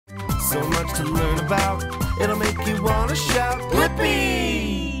so much to learn about. It'll make you want to shout,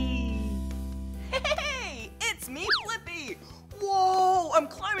 Blippi! Hey, it's me, Blippi! Whoa, I'm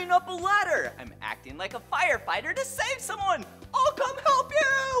climbing up a ladder. I'm acting like a firefighter to save someone. I'll come help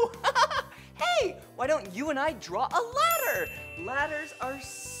you! Hey, why don't you and I draw a ladder? Ladders are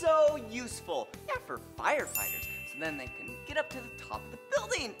so useful. Yeah, for firefighters. So then they can get up to the top of the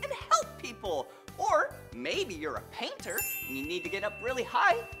building and help people. Or maybe you're a painter and you need to get up really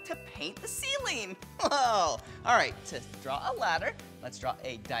high to paint the ceiling. Whoa. All right, to draw a ladder, let's draw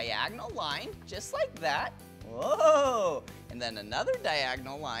a diagonal line just like that. Whoa. And then another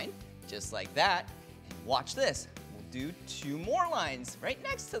diagonal line just like that. And watch this. We'll do 2 more lines right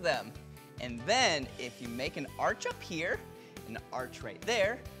next to them. And then if you make an arch up here, an arch right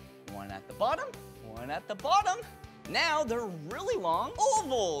there, one at the bottom, one at the bottom, now they're really long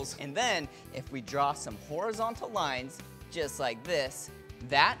ovals. And then if we draw some horizontal lines, just like this,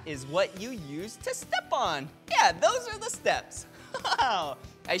 that is what you use to step on. Yeah, those are the steps. I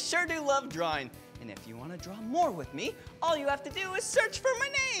sure do love drawing. And if you want to draw more with me, all you have to do is search for my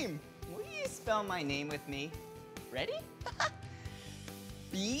name. Will you spell my name with me? Ready?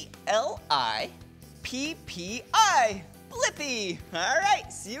 B-L-I-P-P-I. Blippi. All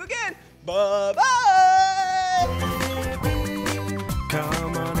right, see you again. Bye-bye.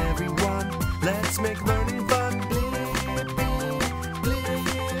 Come on, everyone, let's make learning